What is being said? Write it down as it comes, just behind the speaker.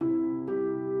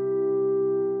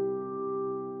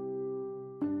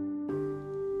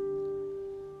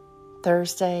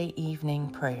Thursday evening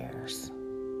prayers.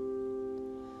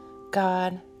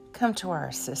 God, come to our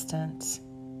assistance.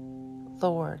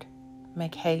 Lord,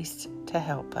 make haste to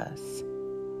help us.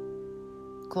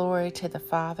 Glory to the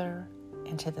Father,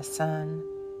 and to the Son,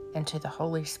 and to the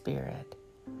Holy Spirit,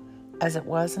 as it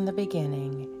was in the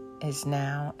beginning, is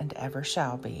now, and ever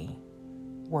shall be,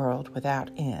 world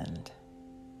without end.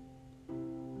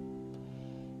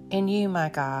 In you, my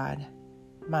God,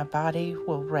 my body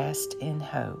will rest in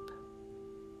hope.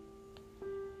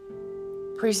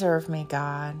 Preserve me,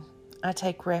 God. I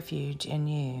take refuge in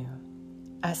you.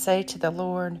 I say to the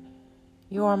Lord,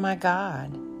 you are my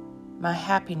God. My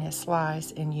happiness lies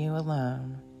in you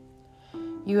alone.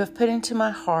 You have put into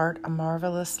my heart a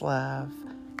marvelous love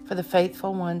for the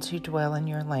faithful ones who dwell in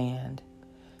your land.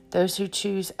 Those who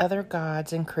choose other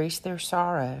gods increase their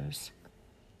sorrows.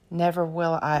 Never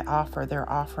will I offer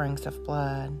their offerings of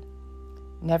blood.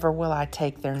 Never will I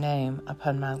take their name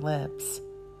upon my lips.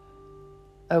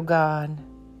 O God,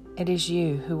 it is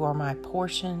you who are my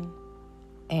portion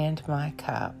and my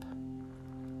cup.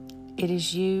 It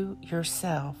is you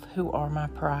yourself who are my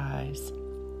prize.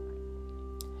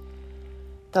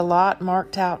 The lot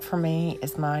marked out for me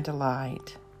is my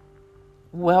delight.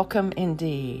 Welcome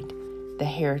indeed the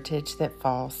heritage that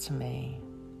falls to me.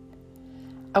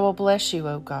 I will bless you,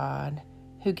 O God,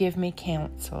 who give me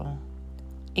counsel.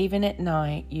 Even at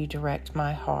night you direct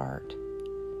my heart.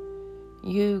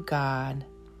 You, God,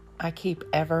 I keep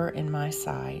ever in my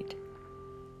sight.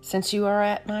 Since you are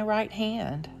at my right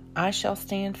hand, I shall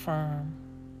stand firm.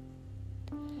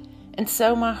 And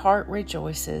so my heart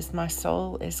rejoices, my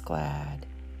soul is glad.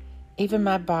 Even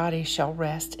my body shall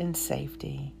rest in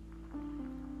safety.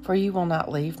 For you will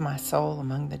not leave my soul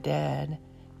among the dead,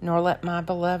 nor let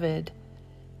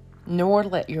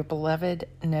your beloved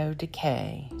know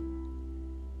decay.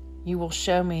 You will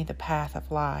show me the path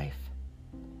of life,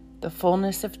 the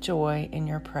fullness of joy in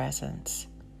your presence.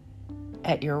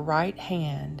 At your right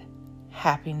hand,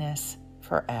 happiness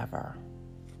forever.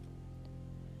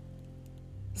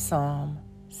 Psalm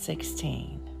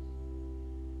 16.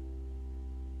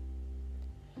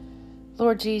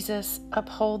 Lord Jesus,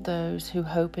 uphold those who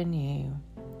hope in you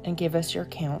and give us your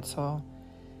counsel,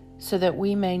 so that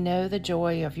we may know the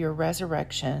joy of your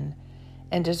resurrection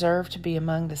and deserve to be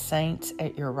among the saints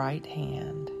at your right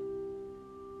hand.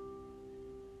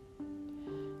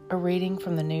 A reading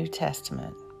from the New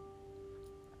Testament.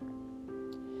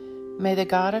 May the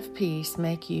God of peace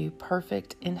make you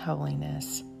perfect in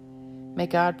holiness. May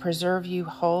God preserve you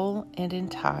whole and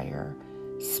entire,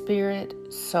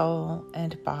 spirit, soul,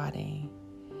 and body,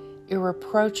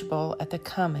 irreproachable at the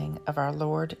coming of our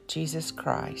Lord Jesus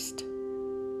Christ.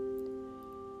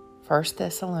 1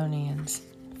 Thessalonians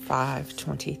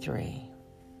 5:23.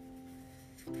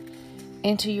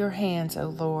 Into your hands, O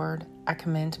Lord, I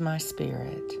commend my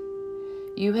spirit.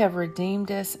 You have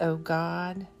redeemed us, O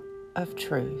God of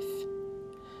truth.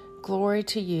 Glory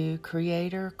to you,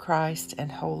 Creator, Christ,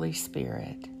 and Holy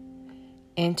Spirit.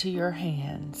 Into your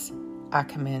hands I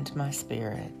commend my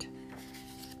spirit.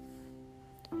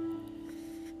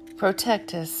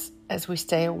 Protect us as we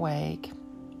stay awake.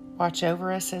 Watch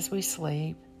over us as we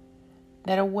sleep,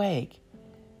 that awake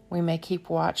we may keep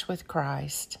watch with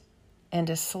Christ, and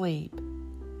asleep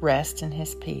rest in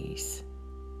his peace.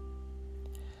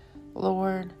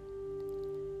 Lord,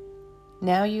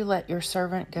 now you let your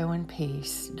servant go in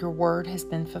peace. Your word has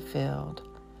been fulfilled.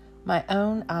 My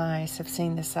own eyes have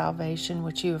seen the salvation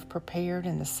which you have prepared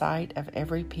in the sight of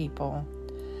every people,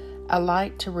 a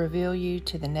light to reveal you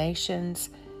to the nations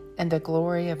and the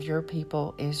glory of your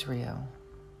people Israel.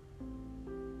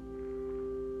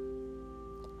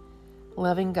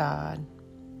 Loving God,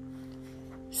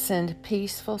 send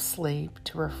peaceful sleep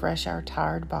to refresh our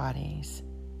tired bodies.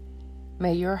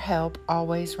 May your help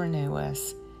always renew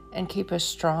us and keep us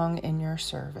strong in your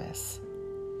service.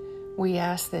 We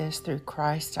ask this through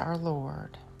Christ our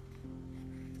Lord.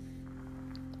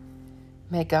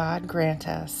 May God grant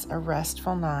us a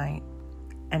restful night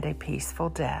and a peaceful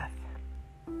death.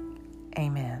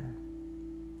 Amen.